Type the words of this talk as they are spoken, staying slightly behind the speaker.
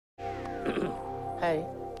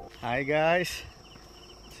Hi guys,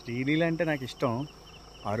 శ్రీనీల్ అంటే నాకు ఇష్టం.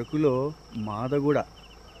 అరకులో మాదగూడ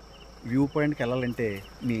వ్యూ పాయింట్కి వెళ్ళాలంటే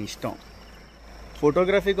మీ ఇష్టం.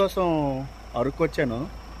 ఫోటోగ్రఫీ కోసం అరకు వచ్చాను.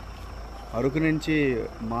 అరకు నుంచి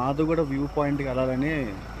మాదగూడ వ్యూ పాయింట్కి వెళ్ళాలని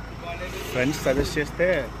ఫ్రెండ్స్ సజెస్ట్ చేస్తే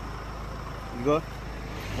ఇదిగో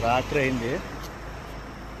రాత్రి అయింది,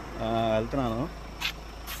 వెళ్తున్నాను.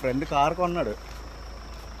 ఫ్రెండ్ కార్ కొన్నాడు,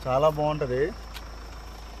 చాలా బాగుంటుంది,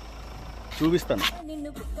 చూపిస్తాను.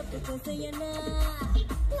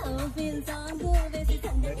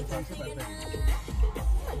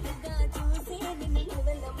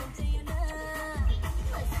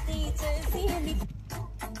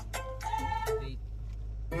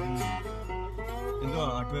 ఇంకా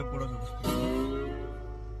అటువైపు కూడా చూపిస్తాను.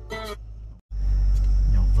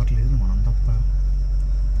 ఎవ్వరు లేదు, మనం తప్ప.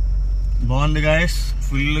 బాగుంది గాయస్,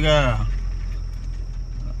 ఫుల్గా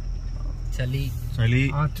చలి చలి.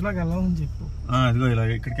 ఆర్చ్లోకి వెళ్ళాలని చెప్పు. ఇదిగో ఇలా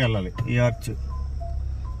ఇక్కడికి వెళ్ళాలి, ఈ ఆర్చ్.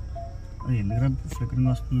 ఎందుకంటే ఫ్లిక్కరింగ్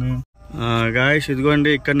వస్తుంది గాయస్.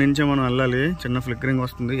 ఇదిగోండి, ఇక్కడ నుంచే మనం వెళ్ళాలి. చిన్న ఫ్లిక్కరింగ్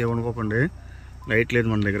వస్తుంది, ఏమనుకోకండి. లైట్ లేదు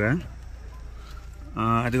మన దగ్గర.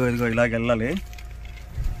 అదిగో ఇదిగో ఇలాగ వెళ్ళాలి.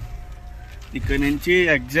 ఇక్కడ నుంచి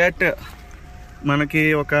ఎగ్జాక్ట్ మనకి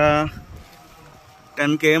ఒక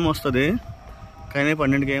 10 km వస్తుంది, కానీ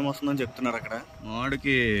 12 km వస్తుందని చెప్తున్నారు అక్కడ.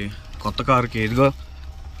 మాడికి కొత్త కారుకి ఇదిగో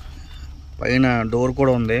పైన డోర్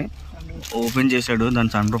కూడా ఉంది, ఓపెన్ చేశాడు.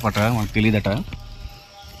 దాని సన్ రూఫ్ అట, మనకు తెలియదట.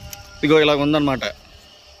 ఇదిగో ఇలాగ ఉందన్నమాట.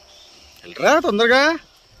 వెళ్ళరా తొందరగా.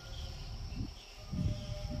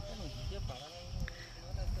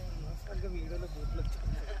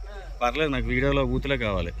 పర్లేదు, నాకు వీడియోలో బూతులే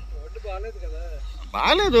కావాలి.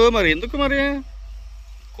 బాగాలేదు మరి, ఎందుకు మరి?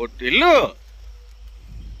 కొట్టు ఇల్లు.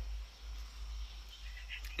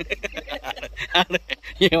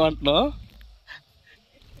 ఏమంటున్నావు?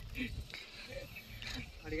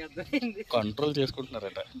 కంట్రోల్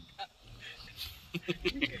చేసుకుంటున్నారట.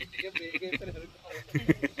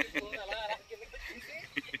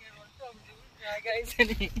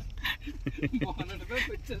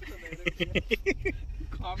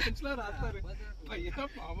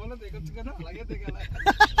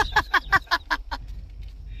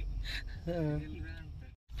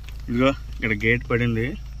 ఇదిగో ఇక్కడ గేట్ పడింది,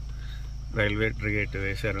 రైల్వే గేట్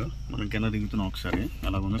వేశారు. మనం కింద దిగుతున్నాం, ఒకసారి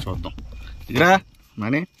ఎలాగుందో చూద్దాం. ఇదిరా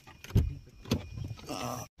మనీ,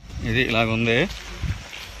 ఇది ఇలాగుంది.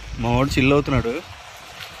 మా వాడు చిల్ అవుతున్నాడు.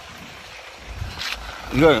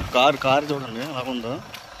 ఇదిగో కారు చూడండి ఎలాగుందో.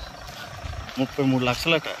 33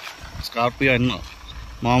 లక్షలట స్కార్పియో. అన్నో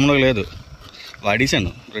మామూలుగా లేదు.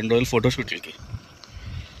 వాడేసాను 2 రోజులు ఫోటోషూట్లకి.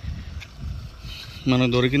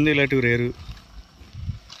 మనకు దొరికింది ఇలాంటివి రేరు.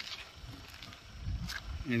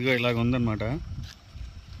 ఇదిగో ఇలాగ ఉందన్నమాట.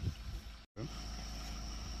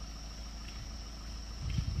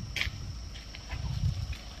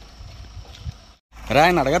 రా,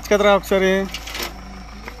 ఆయన అడగచ్చు కదరా ఒకసారి.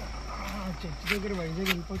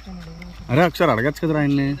 అరే ఒకసారి అడగచ్చు కదరా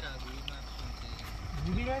ఆయన్ని.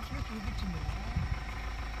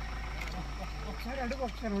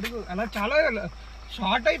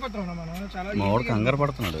 మా వాడు కంగారు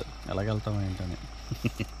పడుతున్నాడు, ఎలాగెళ్తాం ఏంటని.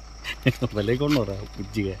 వెళ్ళకుండా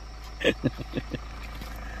బుజ్జిగా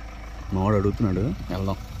మా వాడు అడుగుతున్నాడు,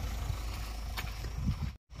 వెళ్దాం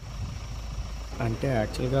అంటే.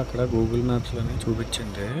 యాక్చువల్గా అక్కడ గూగుల్ మ్యాప్స్లోనే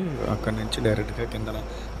చూపించింది, అక్కడ నుంచి డైరెక్ట్గా కింద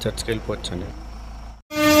చర్చ్కి వెళ్ళిపోవచ్చండి.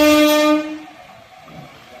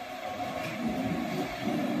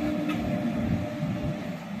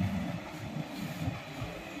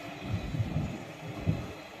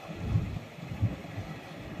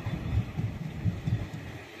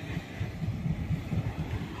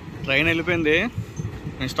 ట్రైన్ వెళ్ళిపోయింది,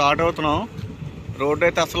 మేము స్టార్ట్ అవుతున్నాం. రోడ్డు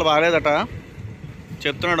అయితే అసలు బాగాలేదట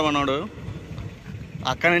చెప్తున్నాడు మనోడు.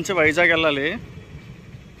 అక్కడి నుంచి వైజాగ్ వెళ్ళాలి.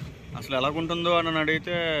 అసలు ఎలాగుంటుందో అని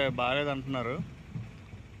అడిగితే బాగాలేదంటున్నారు.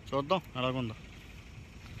 చూద్దాం ఎలాగుందో.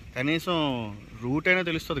 కనీసం రూట్ అయినా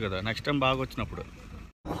తెలుస్తుంది కదా నెక్స్ట్ టైం బాగా వచ్చినప్పుడు.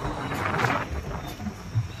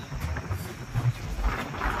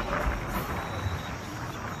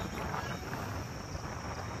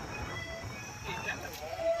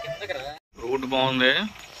 రూట్ బాగుంది,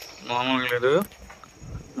 మామూలుగా లేదు.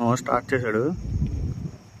 మా స్టార్ట్ చేశాడు.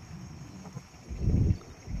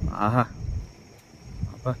 ఆహా,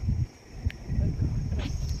 అబ్బా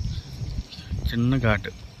చిన్న ఘాట్.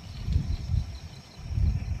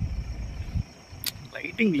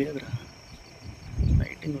 లైటింగ్ లేదురా,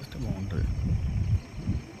 లైటింగ్ వస్తే బాగుంటుంది.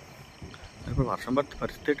 ఇప్పుడు వర్షం పడితే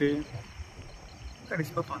పరిస్థితి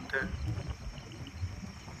తడిసిపోతాం అంతే.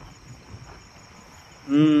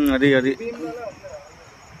 అది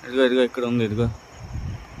ఇదిగో ఇక్కడ ఉంది, ఇదిగో.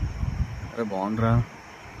 అరే బాగుందిరా,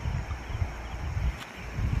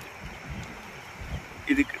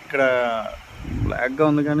 ఇక్కడ బ్లాక్గా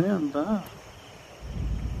ఉంది కానీ అంతా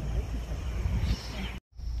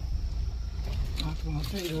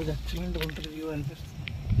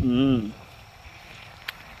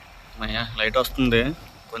అయ్యా లైట్ వస్తుంది,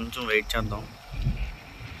 కొంచెం వెయిట్ చేద్దాం.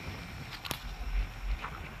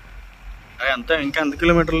 అంతే, ఇంకా ఎంత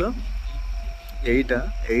కిలోమీటర్లు?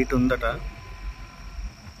 8 ఉందట.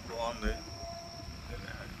 బాగుంది.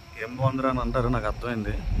 ఏం బాగుందిరా అని అంటారు, నాకు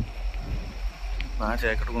అర్థమైంది. బాగా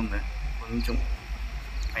చీకటిగా ఉంది, కొంచెం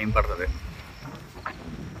టైం పడుతుంది.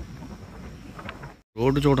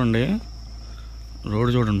 రోడ్డు చూడండి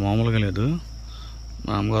మామూలుగా లేదు.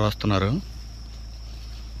 మా అమ్మగారు వస్తున్నారు.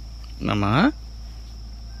 అమ్మా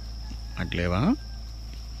అట్లేవా?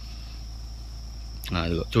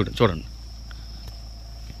 అదిగో చూడండి.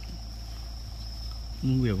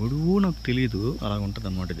 నువ్వెవడూ నాకు తెలీదు, అలా ఉంటుంది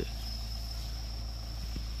అన్నమాట ఇది.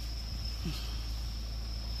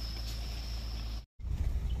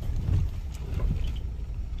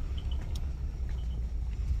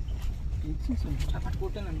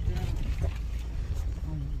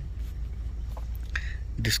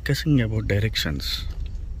 Discussing about directions.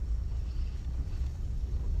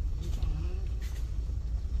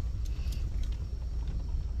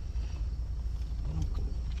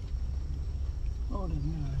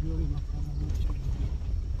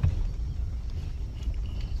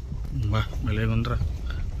 భలేగుందిరా,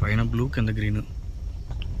 పైన బ్లూ కింద గ్రీన్.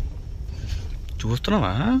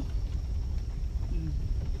 చూస్తున్నావా?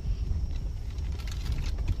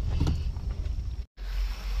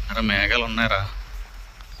 అరే మేఘాలు ఉన్నాయరా,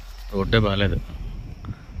 రోడ్డే బాగాలేదు.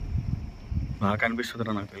 బాగా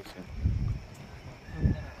కనిపిస్తుందిరా నాకు తెలిసి.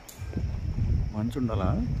 మంచు ఉండాలా?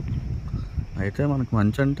 అయితే మనకు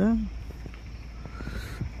మంచు అంటే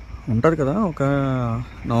ఉంటుంది కదా, ఒక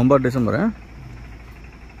నవంబర్ డిసెంబరా?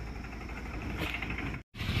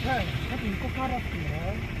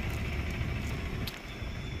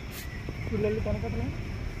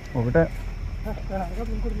 ఒకటే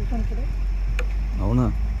అవునా?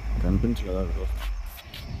 కనిపించలేదా?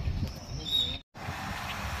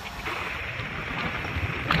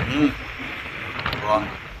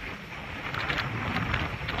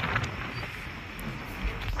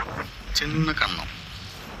 చిన్న కన్నం,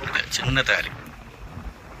 చిన్న దారి.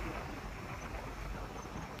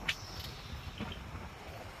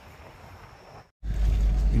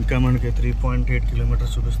 ఇంకా మనకి 3.8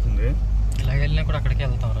 కిలోమీటర్స్ చూపిస్తుంది. ఇలాగ వెళ్ళినా కూడా అక్కడికి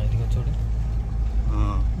వెళ్తాం రా. ఇదిగో చూడు,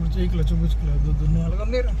 చూపించుకోలేదు.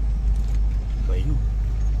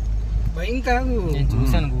 భయం కాదు, నేను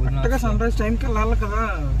చూసాను కరెక్ట్గా సన్ రైజ్ టైంకి వెళ్ళాలి కదా.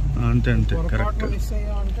 అంతే కరెక్ట్. మిస్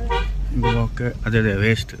అయ్యామంటే ఓకే, అదే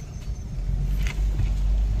వేస్ట్.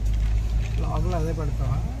 లోపల అదే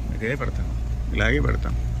పెడతావా? ఇదే పెడతాను, ఇలాగే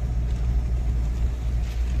పెడతాను.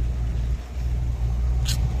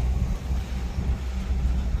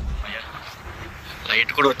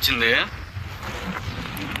 లైట్ కూడా వచ్చింది.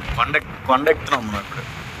 కొండ ఎక్కుతున్నాం మనం ఇప్పుడు.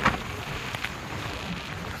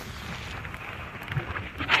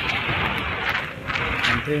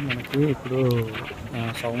 అంటే మనకి ఇప్పుడు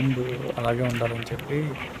సౌండ్ అలాగే ఉండాలని చెప్పి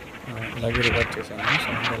అలాగే రికార్డ్ చేశాను.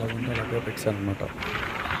 సౌండ్ అలాగే ఉంటే అలాగే పెట్టాను అనమాట.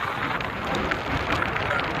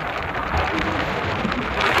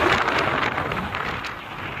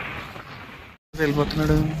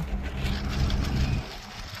 వెళ్ళిపోతున్నాడు.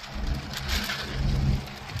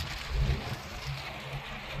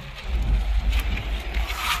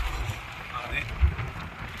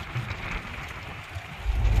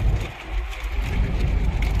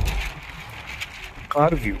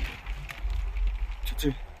 కార్ వ్యూ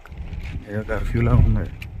ఏదో కర్ఫ్యూలా ఉంది.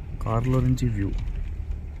 కార్లో నుంచి వ్యూ.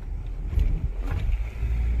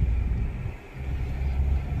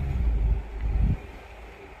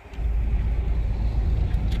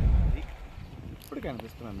 ఇప్పుడు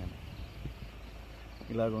కనిపిస్తున్నాను నేను,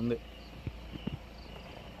 ఇలాగుంది.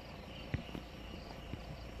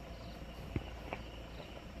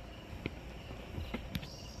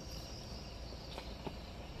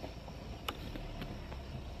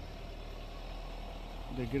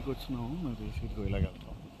 దగ్గరికి వచ్చినాము, నాకు తెలిసి ఇదిగో ఇలాగ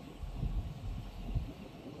వెళ్తాం.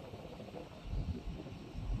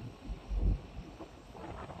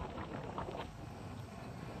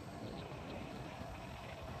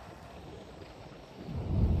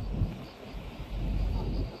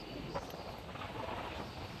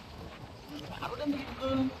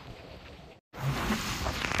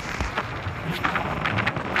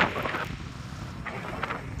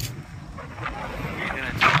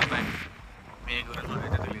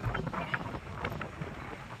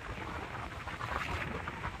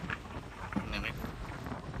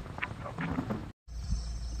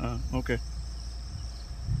 ఓకే,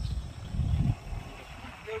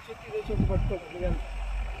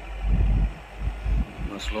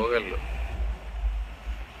 స్లోగా వెళ్ళు.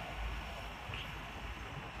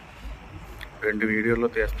 2 వీడియోల్లో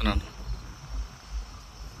తీస్తున్నాను.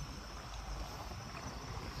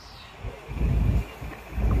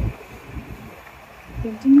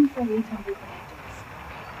 Continue for 800 meters.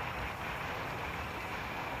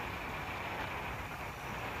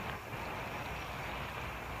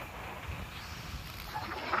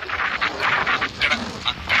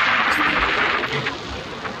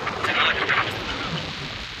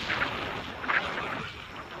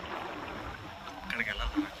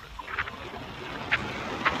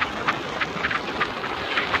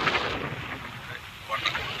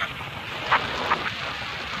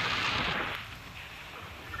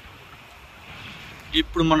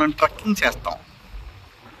 ఇప్పుడు మనం ట్రెక్కింగ్ చేస్తాం.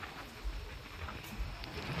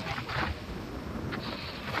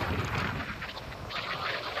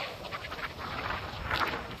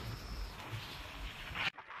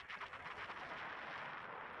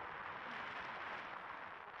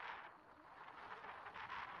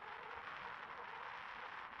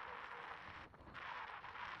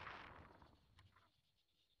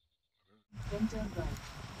 Then turn right.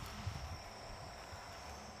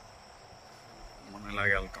 మనం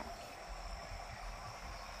ఇలాగే వెళ్తాం.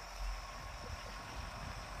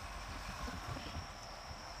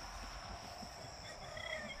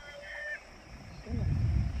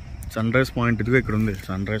 సన్ రైజ్ పాయింట్ ఇదిగో ఇక్కడ ఉంది,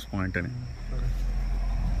 సన్ రైజ్ పాయింట్ అని.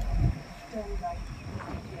 Turn right.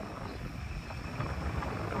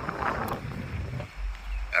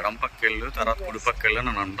 ఎడం పక్క వెళ్ళు, తర్వాత కుడి పక్క వెళ్ళు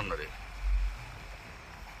నన్ను అంటున్నది.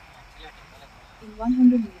 In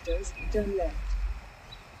 100 meters, turn left.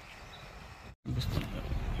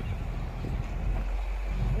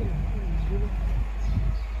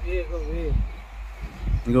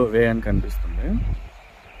 ఇంకో వే అని కనిపిస్తుంది,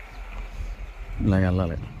 ఇలా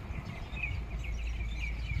వెళ్ళాలి.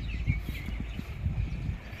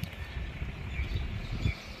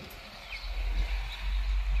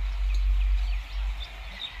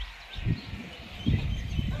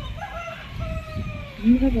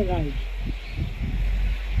 You have arrived.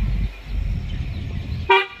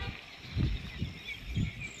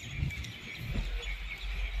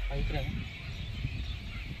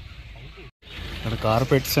 ఇక్కడ కారు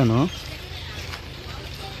పెట్టాను,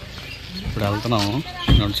 ఇప్పుడు వెళ్తున్నాము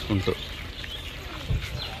నడుచుకుంటూ.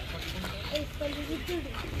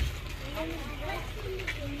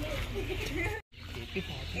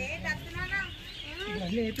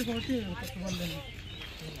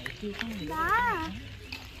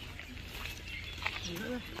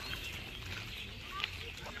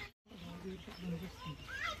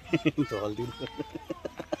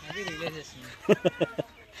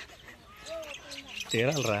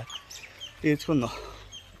 తీరాలరా, తీర్చుకుందాం.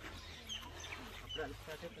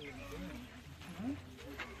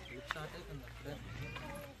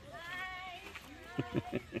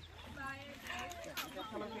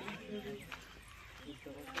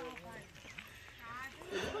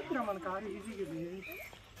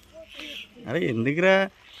 అరే ఎందుకురా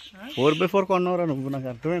 4x4 కొన్నావురా నువ్వు? నాకు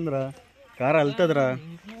అర్థమైందిరా, కారు వెళ్తుందిరా.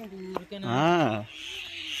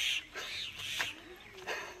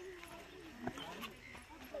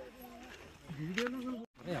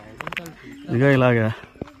 ఇక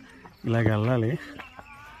ఇలాగ వెళ్ళాలి.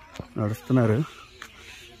 నడుస్తున్నారు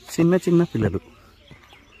చిన్న చిన్న పిల్లలు.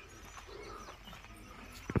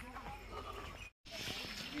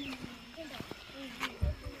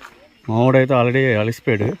 మావాడైతే ఆల్రెడీ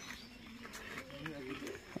అలిసిపోయాడు.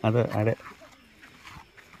 అదే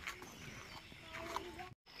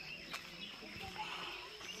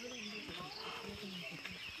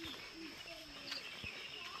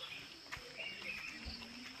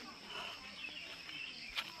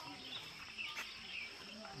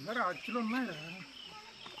అచ్చులు ఉన్నాయా?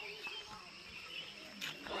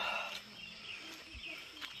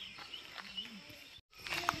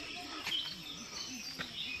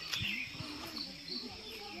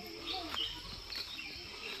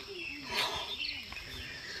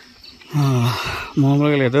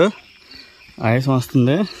 మామూలుగా లేదు, ఆయాసం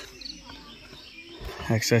వస్తుంది.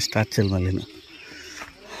 ఎక్సర్సైజ్ స్టార్ట్ చేయాలి మళ్ళీ.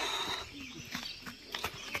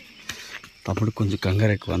 తప్పుడు కొంచెం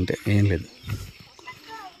కంగారు ఎక్కువ, అంతే, ఏం లేదు.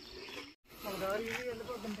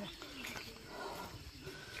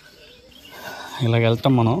 ఇలాగ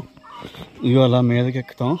వెళ్తాం మనం. ఇగో అలా మీదకి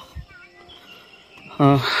ఎక్కుతాం.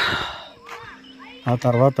 ఆ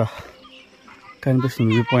తర్వాత కనిపిస్తుంది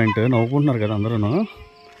వ్యూ పాయింట్. నవ్వుకుంటున్నారు కదా అందరూ.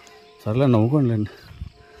 సర్లే నవ్వుకోండి,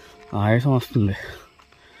 ఆయాసం వస్తుంది.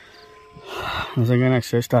 నిజంగానే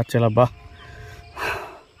ఎక్సర్సైజ్ స్టార్ట్ చేయాలబ్బా.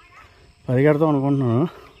 పరిగెడతాం అనుకుంటున్నాను,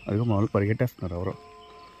 అదిగో మామూలు పరిగెట్టేస్తున్నారు ఎవరో.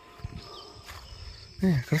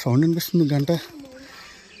 ఎక్కడ సౌండ్ వినిపిస్తుంది, గంట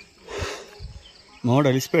మావాడు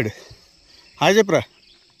అలిసిపోయాడు. హాయ్ చెప్పురా.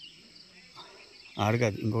 ఆడు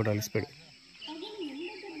కాదు, ఇంకోటి అలిసిపోయాడు.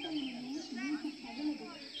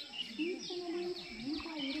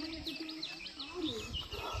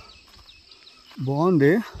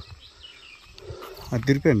 బాగుంది, అది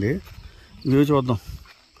తిరిపోయింది. వ్యూ చూద్దాం.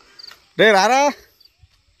 రే రారా.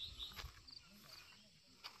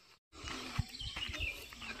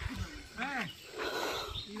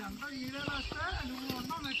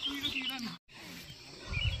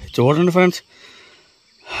 చూడండి ఫ్రెండ్స్,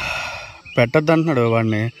 పెట్టద్దు అంటున్నాడు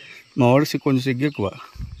వాడిని. మా వాడికి కొంచెం సిగ్గు ఎక్కువ.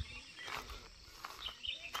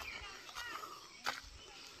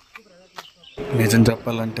 నిజం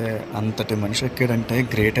చెప్పాలంటే అంతటి మనిషి ఎక్కాడంటే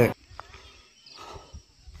గ్రేటే.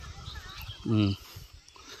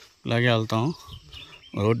 ఇలాగే వెళ్తాం.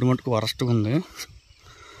 రోడ్డు మట్టుకు వరస్ట్గా ఉంది.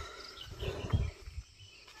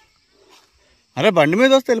 అరే బండి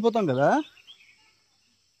మీద వస్తే వెళ్ళిపోతాం కదా,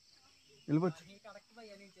 వెళ్ళిపోవచ్చు.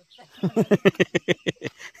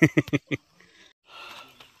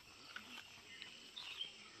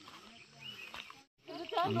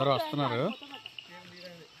 అందరూ వస్తున్నారు.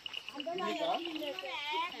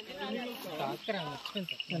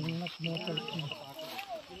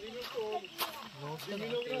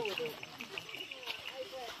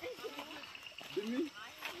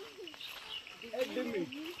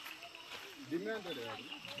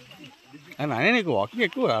 నానే నీకు వాకింగ్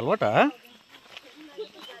ఎక్కువ అలవాట?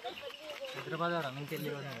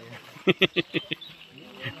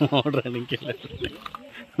 రన్నింగ్కి వెళ్ళారు.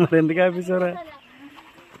 మరి ఎందుకు ఆపేశారా?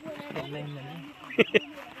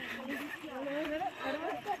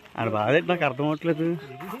 ఆడ బాధ నాకు అర్థం అవట్లేదు.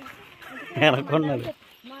 ఎలాగొన్నది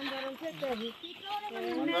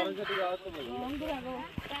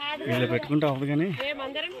వీళ్ళు పెట్టుకుంటే అవ్వదు, కానీ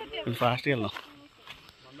కొంచెం ఫాస్ట్గా వెళ్దాం.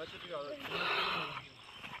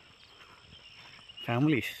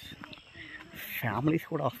 ఫ్యామిలీస్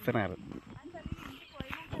కూడా వస్తున్నారు.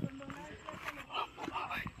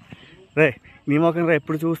 రే నీ మొఖం రా,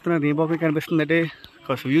 ఎప్పుడు చూస్తున్నా నీ మొఖం కనిపిస్తుంది అంటే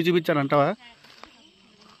కొంచెం వ్యూ చూపించాను అంటావా?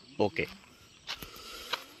 ఓకే.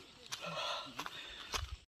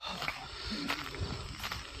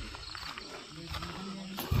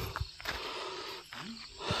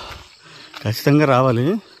 ఖచ్చితంగా రావాలి,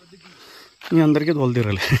 మీ అందరికీ తోలు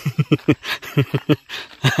తీరాలి.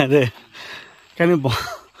 అదే కానీ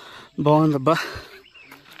బాగుందబ్బా.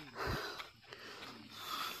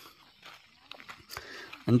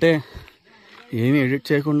 అంటే ఏమీ ఎడిట్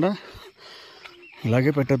చేయకుండా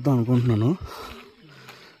ఇలాగే పెట్టేద్దాం అనుకుంటున్నాను.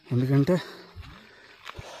 ఎందుకంటే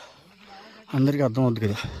అందరికీ అర్థం అవుద్ది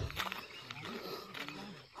కదా,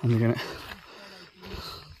 అందుకనే.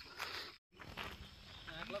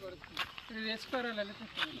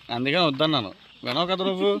 అందుకని వద్దన్నాను. వినవు కదా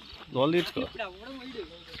నువ్వు, గోల్ తీర్చుకో.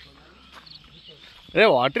 రే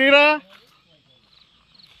వాటర్ ఇరా.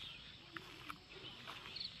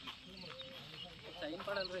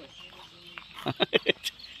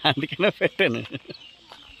 అందుకనే పెట్టాను.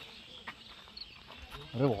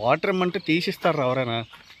 అరే వాటర్ ఇమ్మంటే తీసిస్తారు ఎవరైనా.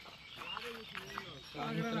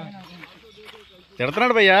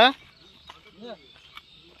 తిడుతున్నాడు భయ్యా.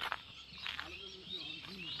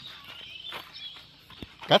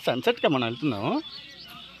 కాదు సన్సెట్గా మనం వెళ్తున్నాము.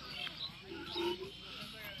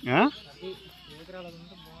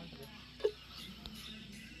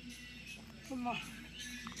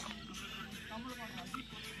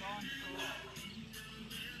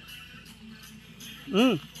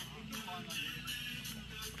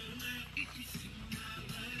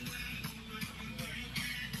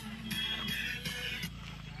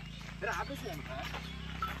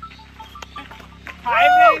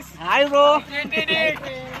 Hi bro.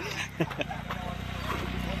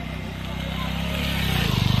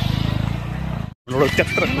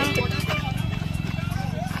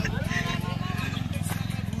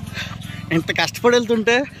 ఇంత కష్టపడి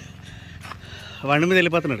వెళ్తుంటే బండి మీద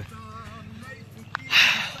వెళ్ళిపోతున్నాడు.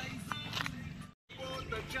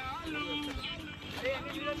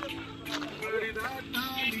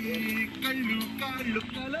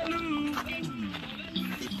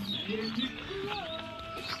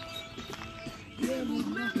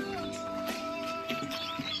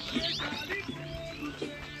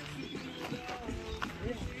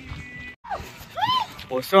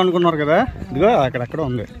 వస్తాం అనుకున్నారు కదా, ఇదిగో అక్కడక్కడ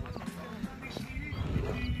ఉంది.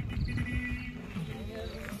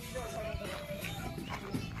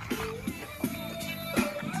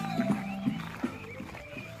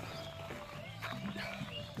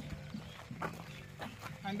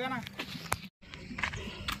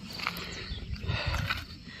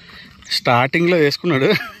 స్టార్టింగ్లో వేసుకున్నాడు,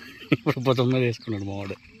 ఇప్పుడు 19 వేసుకున్నాడు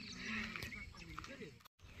మావాడు.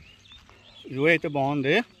 వ్యూ అయితే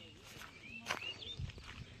బాగుంది.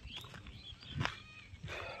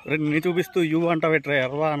 నీ చూపిస్తూ యూ అంటావు ఎట్రా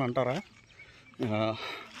ఎర్వా అని అంటారా?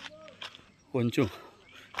 కొంచెం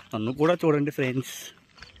నన్ను కూడా చూడండి friends.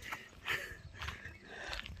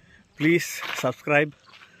 Please subscribe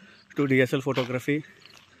to DSL photography.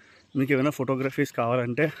 మీకు ఏమైనా ఫోటోగ్రఫీస్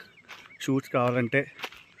కావాలంటే, షూట్స్ కావాలంటే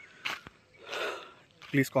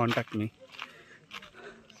please contact me.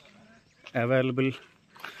 Available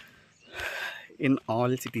in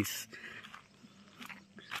all cities.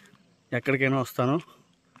 ఎక్కడికైనా వస్తాను.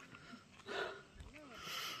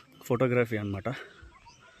 ఫోటోగ్రఫీ అన్నమాట.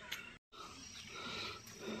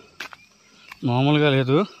 మామూలుగా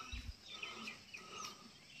లేదు,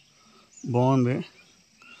 బాగుంది.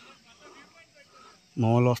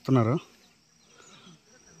 మామూలు వస్తున్నారు.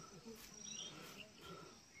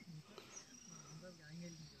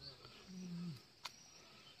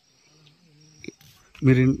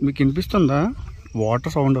 మీకు వినిపిస్తుందా?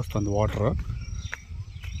 వాటర్ సౌండ్ వస్తుంది. వాటర్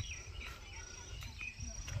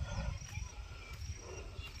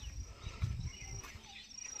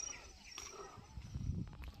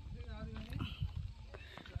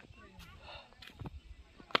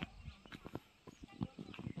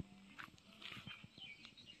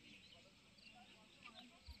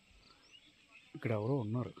ఇక్కడ ఎవరో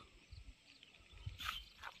ఉన్నారు.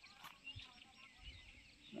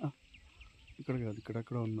 ఇక్కడ కాదు,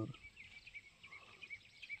 ఇక్కడెక్కడ ఉన్నారు.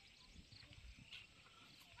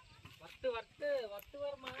 Worth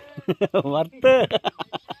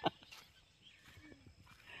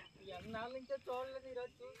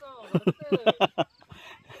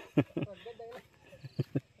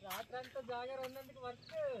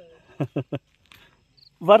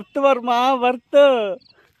worth Varma worth.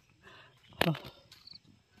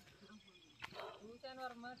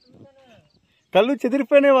 కళ్ళు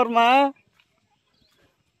చెదిరిపోయినాయి వర్మ.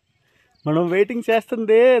 మనం వెయిటింగ్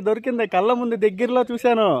చేస్తుంది దొరికింది. కళ్ళ ముందు దగ్గరలో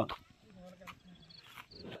చూశాను.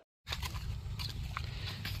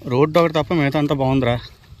 రోడ్డు ఒకటి తప్ప మిగతా అంతా బాగుందిరా.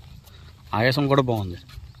 ఆయాసం కూడా బాగుంది.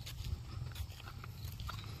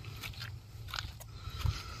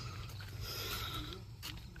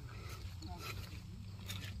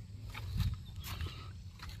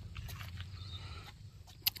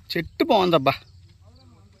 చెట్టు బాగుందబ్బా.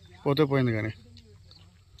 పోతే పోయింది కానీ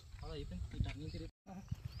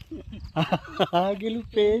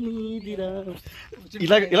గెలుపే నీదిరా.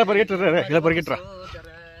 ఇలా ఇలా పరిగెట్టరా, ఇలా పరిగెట్టరా.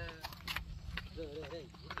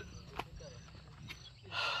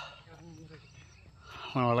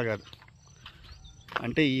 మన వల్ల కాదు.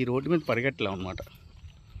 అంటే ఈ రోడ్డు మీద పరిగెట్టలేం అన్నమాట.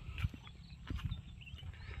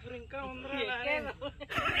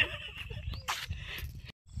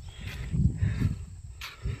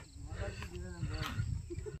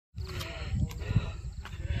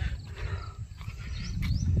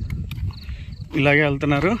 ఇలాగే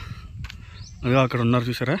వెళ్తున్నారు. అదిగో అక్కడ ఉన్నారు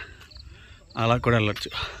చూసారా, అలా కూడా వెళ్ళచ్చు.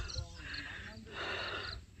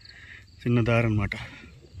 చిన్న దారి అన్నమాట.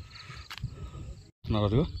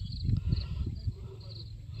 అదిగో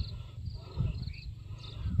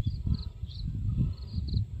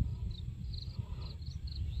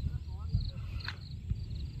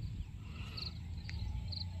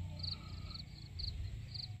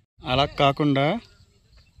అలా కాకుండా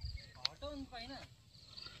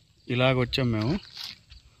ఇలాగ వచ్చాం మేము.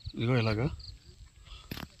 ఇదిగో ఇలాగా,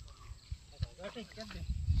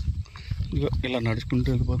 ఇదిగో ఇలా నడుచుకుంటూ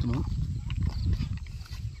వెళ్ళిపోతున్నాం.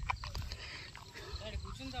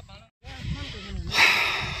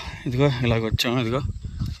 ఇదిగో ఇలాగ వచ్చాము. ఇదిగో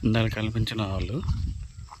ఇందాక కనిపించిన వాళ్ళు.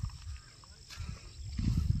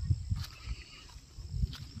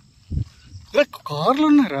 కార్లు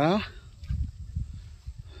ఉన్నారా?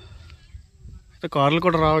 అయితే కార్లు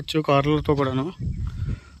కూడా రావచ్చు. కార్లతో కూడాను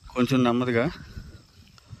కొంచెం నెమ్మదిగా.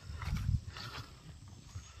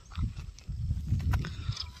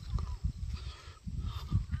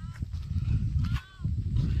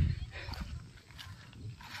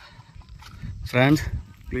 Friends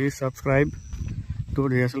please subscribe to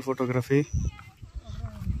DSL photography.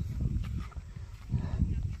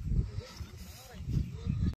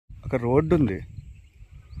 ఒక రోడ్డు ఉంది.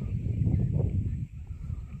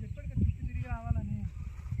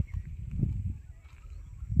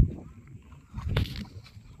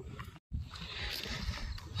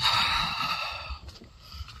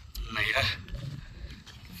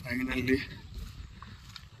 ఫైనల్లీ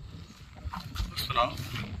వస్తున్నాం.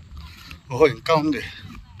 ఓహో ఇంకా ఉంది.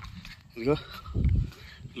 ఇదిగో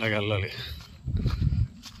ఇలాగ వెళ్ళాలి.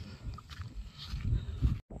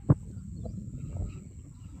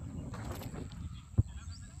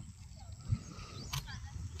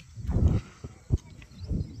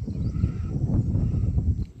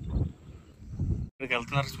 ఇక్కడికి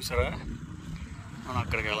వెళ్తున్నారు చూసారా, మనం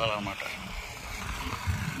అక్కడికి వెళ్ళాలన్నమాట.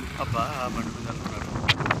 అబ్బా ఆ బండి మీద వెళ్తున్నాడు.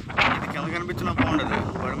 ఇది కింద కనిపించినా బాగుండదు,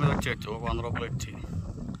 బండి మీద వచ్చేయచ్చు ఒక 100 రూపాయలు ఇచ్చి.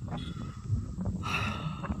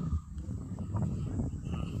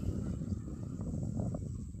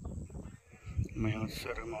 మేము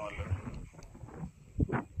వచ్చారు మా వాళ్ళు.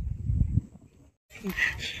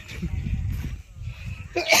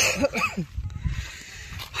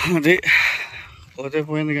 అది పోతే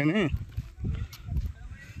పోయింది కానీ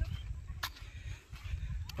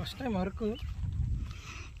ఫస్ట్ టైం అరకు.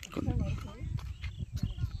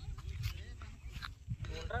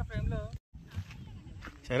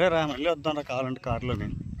 సరే రా, మళ్ళీ వద్దాం రా కావాలంటే కారులోనే.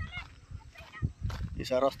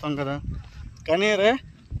 ఈసారి వస్తాం కదా. కానీ రే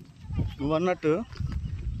నువ్వు అన్నట్టు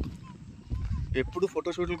ఎప్పుడు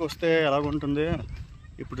ఫోటోషూట్లకు వస్తే ఎలాగుంటుంది,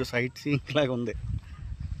 ఇప్పుడు సైట్ సీయింగ్ లాగా ఉంది.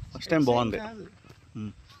 ఫస్ట్ టైం బాగుంది.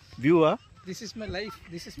 వ్యూవా? This is my life,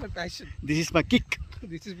 this is my passion, this is my kick.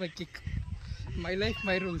 This is my kick, my life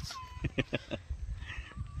my rules.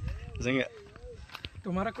 నిజంగా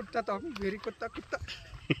తుమారా కుత్తా తో వేరీ కుత్తా కుత్తా.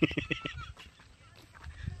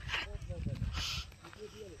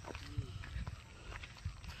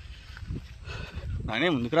 నానే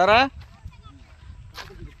ముందుకు రారా.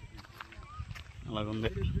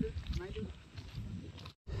 అలాగుంది.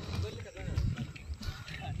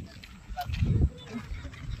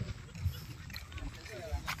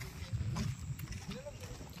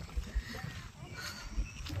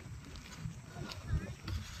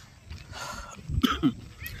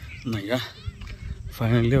 అయ్యా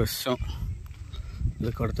ఫైనల్లీ వచ్చాం.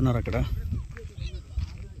 ఇది కడుతున్నారు అక్కడ.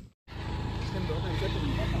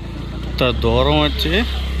 ఇంత దూరం వచ్చి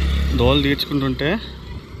దోలు తీర్చుకుంటుంటే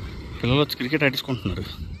పిల్లలు వచ్చి క్రికెట్ ఆడించుకుంటున్నారు.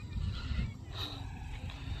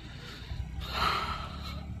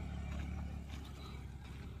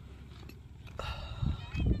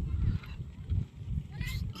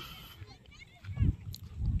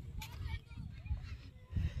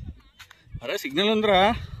 అరే సిగ్నల్ ఉందిరా.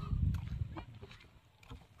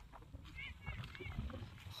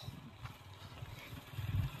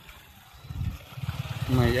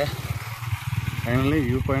 అయ్యా ఫైనల్లీ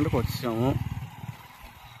వ్యూ పాయింట్కి వచ్చాము.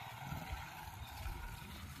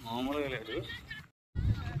 మామూలుగా లేదు.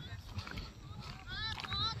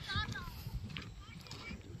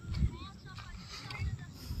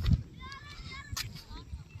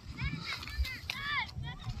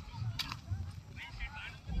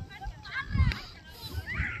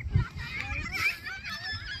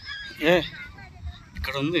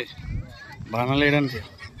 ఇక్కడ ఉంది బాణాలు వేయడానికి.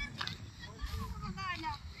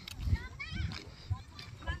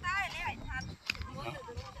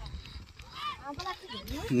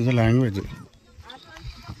 ఇది లాంగ్వేజ్.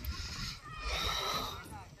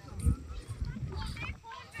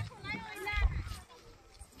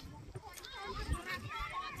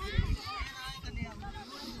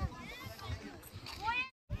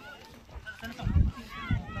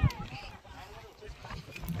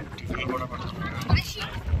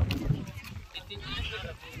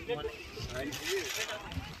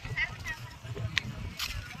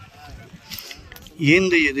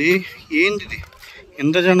 ఏంది ఇది, ఏంది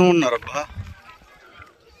ఎంత జనం ఉన్నారబ్బా.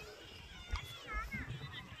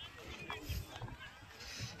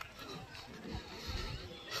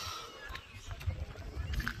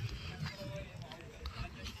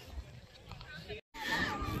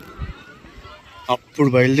 అప్పుడు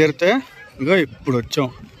బయలుదేరితే ఇంకా ఇప్పుడు వచ్చాం.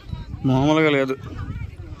 మామూలుగా లేదు,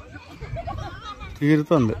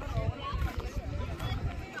 తీరుతుంది.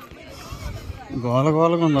 గోల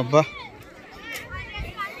గోలగా ఉందబ్బా,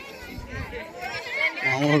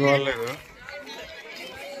 మామూలు గోల లేదు.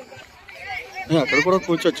 అక్కడ కూడా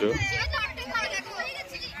కూర్చోచ్చు.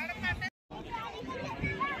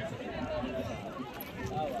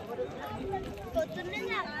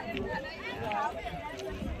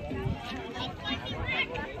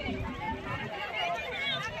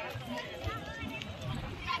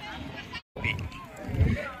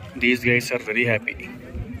 These guys are very happy.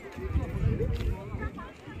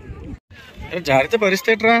 జాగ్రత్త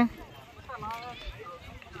పరిస్థితి రా.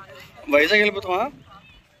 వైజాగ్ వెళ్ళిపోతావా?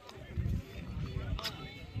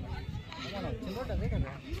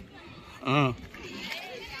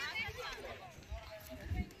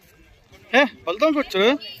 వెళ్తాం కూర్చో.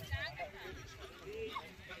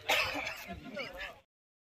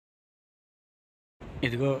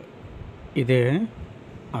 ఇదిగో ఇదే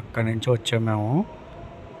అక్కడి నుంచి వచ్చాము మేము.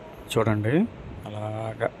 చూడండి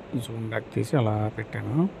అలాగా జూమ్ బ్యాక్ తీసి అలా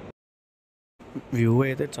పెట్టాను. వ్యూ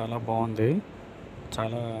అయితే చాలా బాగుంది.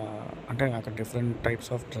 చాలా అంటే అక్కడ డిఫరెంట్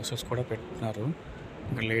టైప్స్ ఆఫ్ డ్రెస్సెస్ కూడా పెట్టినారు.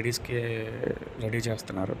 ఇంకా లేడీస్కి రెడీ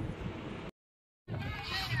చేస్తున్నారు.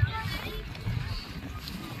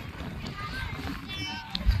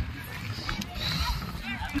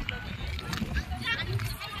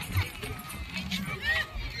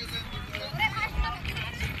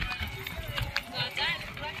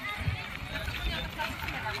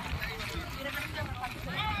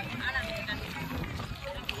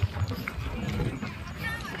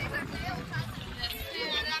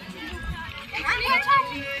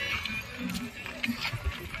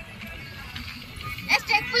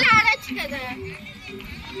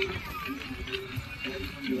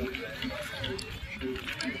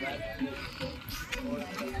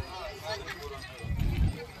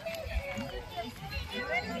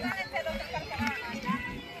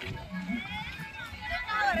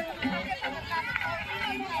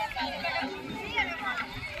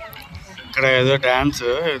 ఇక్కడ ఏదో డ్యాన్స్,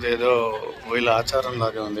 ఇదేదో వీళ్ళ ఆచారం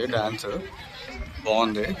లాగా ఉంది. డ్యాన్స్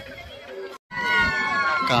బాగుంది.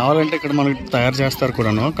 కావాలంటే ఇక్కడ మనకి తయారు చేస్తారు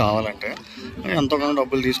కూడాను. కావాలంటే ఎంతో కొంత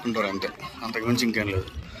డబ్బులు తీసుకుంటారు అంతే, అంతకుమించి ఇంకేం లేదు.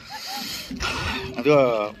 అదిగో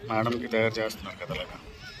మేడంకి తయారు చేస్తున్నారు కదా అలాగా.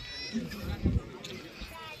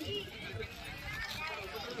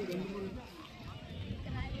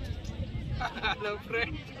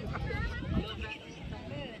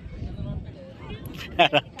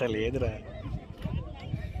 అంత లేదురా.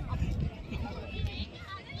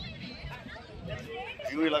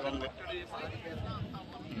 వ్యూ ఇలాగ ఉంది.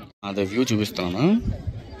 అదే వ్యూ చూపిస్తాను.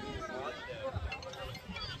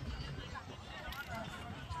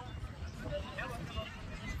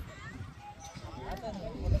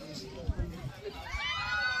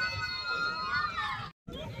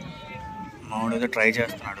 మామూలు ఏదో ట్రై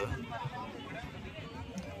చేస్తున్నాడు.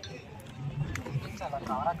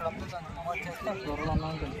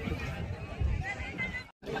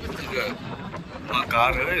 మా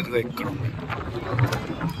కారు ఇదిగో ఇక్కడ ఉంది.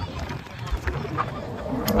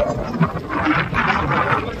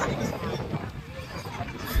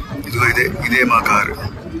 ఇదిగో ఇదే మా కారు.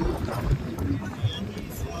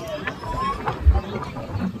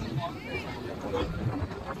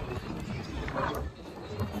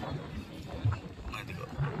 అదిగో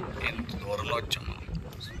ఎంత దూరంలో వచ్చాము.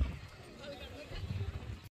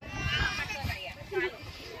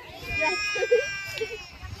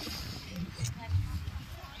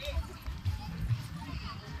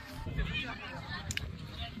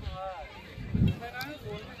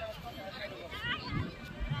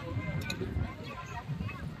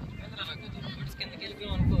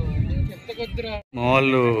 మా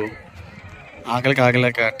వాళ్ళు ఆకలికి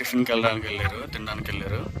ఆగలేక టిఫిన్కి వెళ్ళడానికి వెళ్ళారు, తినడానికి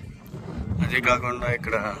వెళ్ళారు. అదే కాకుండా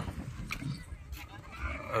ఇక్కడ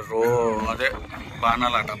అదే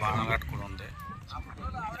బాణాలాట కూడా ఉంది.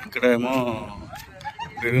 ఇక్కడేమో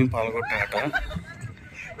బెలూన్ పాల్గొట్టే ఆట.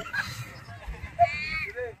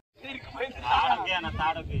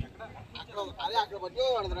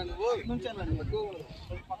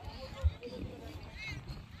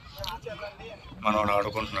 మనోడు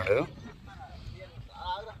ఆడుకుంటున్నాడు.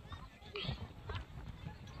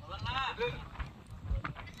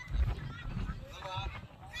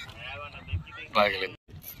 బాగలేదు.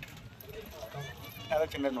 అదే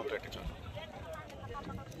చిన్న నోట్ పెట్టి చూడు.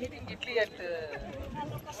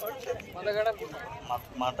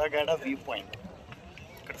 మదగడ వ్యూ పాయింట్.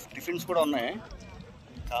 ఇక్కడ టిఫిన్స్ కూడా ఉన్నాయి,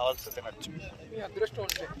 కావాల్సి తినచ్చు. అదృష్టం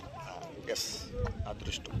ఉంటే ఎస్,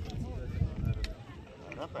 అదృష్టం.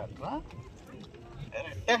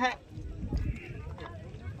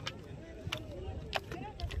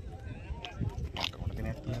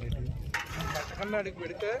 అడిగి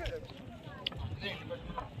పెడితే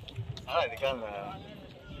అది కాదు,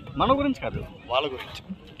 మన గురించి కాదు, వాళ్ళ గురించి.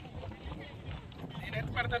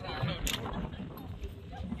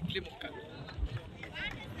 ఇడ్లీ ముక్క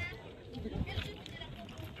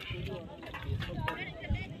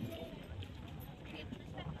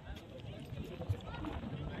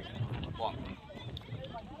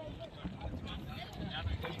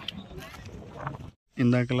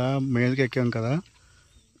ఇందాకలా మీదకి ఎక్కాం కదా,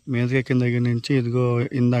 మీదకి ఎక్కిన దగ్గర నుంచి ఇదిగో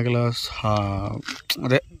ఇందాకలా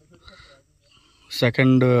అదే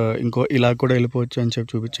సెకండ్ ఇంకో ఇలా కూడా వెళ్ళిపోవచ్చు అని చెప్పి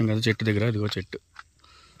చూపించాం కదా చెట్టు దగ్గర. ఇదిగో చెట్టు.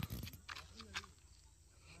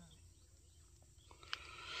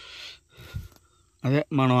 అదే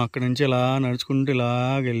మనం అక్కడి నుంచి ఇలా నడుచుకుంటూ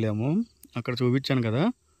ఇలాగ వెళ్ళాము. అక్కడ చూపించాను కదా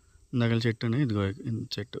ఇందాక చెట్టుని. ఇదిగో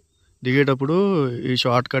చెట్టు. దిగేటప్పుడు ఈ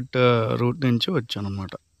షార్ట్ కట్ రూట్ నుంచి వచ్చాను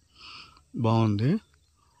అనమాట. బాగుంది,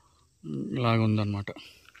 ఇలాగ ఉందన్నమాట.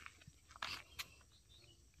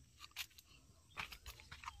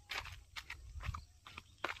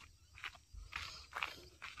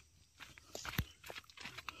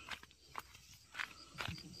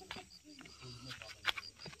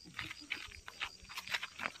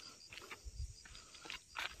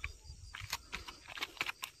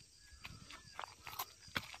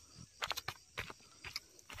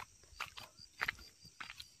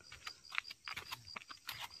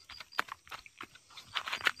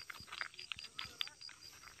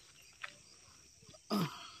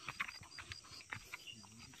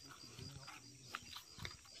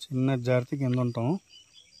 చిన్న జాగ్రత్త కింద ఉంటాం.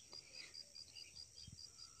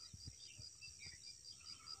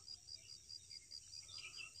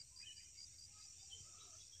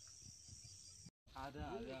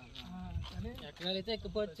 ఎక్కగలిగితే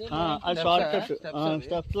ఎక్కిపోవచ్చు. అది షార్ట్ కట్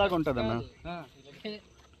స్టెప్స్ లాగా ఉంటుంది అన్న.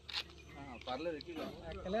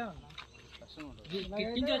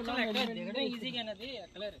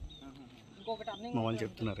 వాళ్ళు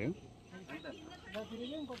చెప్తున్నారు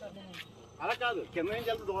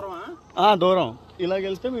దూరం ఇలాగ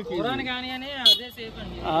వెళ్తే మీకు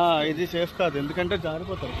ఇది సేఫ్ కాదు, ఎందుకంటే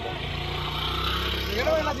జారిపోతారు.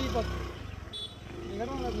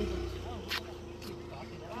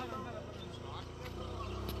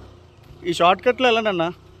 ఈ షార్ట్ కట్లో వెళ్ళండి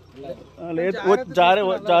లేదు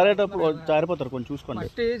జారేటప్పుడు జారిపోతారు, కొంచెం చూసుకోండి.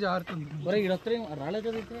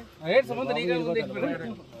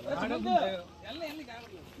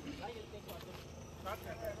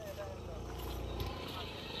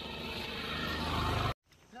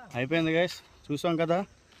 అయిపోయింది గైస్, చూసాం కదా.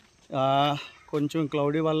 కొంచెం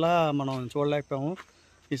క్లౌడీ వల్ల మనం చూడలేకపోయాము.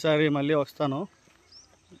 ఈసారి మళ్ళీ వస్తాను,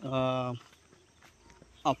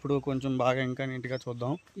 అప్పుడు కొంచెం బాగా ఇంకా నీట్గా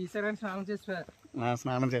చూద్దాం. ఈసారి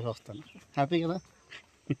స్నానం చేసి వస్తాను. హ్యాపీ కదా.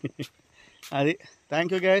 అది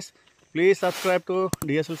thank you guys, please subscribe to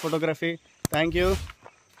DSL Photography. Thank you.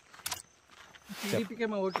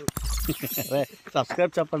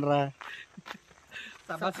 Subscribe చెప్పండి రా.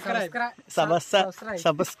 Subscribe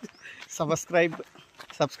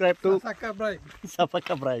to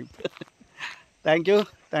subscribe. Thank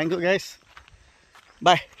you guys,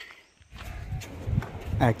 bye.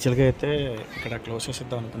 యాక్చువల్గా అయితే ఇక్కడ క్లోజ్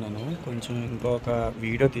చేసేద్దాం అనుకున్నాను, కొంచెం ఇంకొక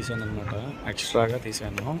వీడియో తీసాను అనమాట, ఎక్స్ట్రాగా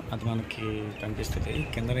తీసాను. అది మనకి కనిపిస్తుంది.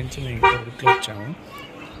 కింద నుంచి మేము ఇంకో రూట్లో వచ్చాము.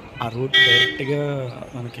 ఆ రూట్ డైరెక్ట్గా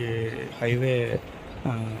మనకి హైవే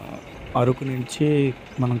అరకు నుంచి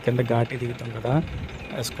మనం కింద ఘాటి దిగుతాం కదా,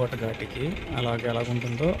 ఎస్కోట ఘాటికి,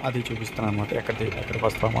 ఎలాగుంటుందో అది చూపిస్తాను అనమాట. ఎక్కడికి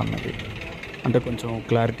వస్తాము అన్నది, అంటే కొంచెం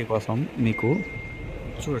క్లారిటీ కోసం మీకు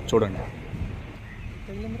చూడండి.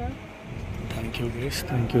 Thank you guys,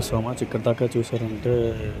 thank you so much. ఇక్కడ దాకా చూసారంటే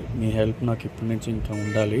మీ హెల్ప్ నాకు ఇప్పటి నుంచి ఇంకా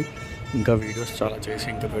ఉండాలి. ఇంకా వీడియోస్ చాలా చేసి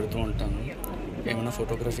ఇంకా పెడుతూ ఉంటాను. ఏమైనా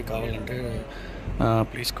ఫోటోగ్రఫీ కావాలంటే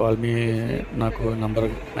ప్లీజ్ కాల్ మీ, నాకు నంబర్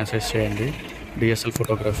మెసేజ్ చేయండి. DSL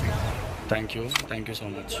Photography. Thank you so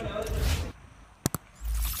much.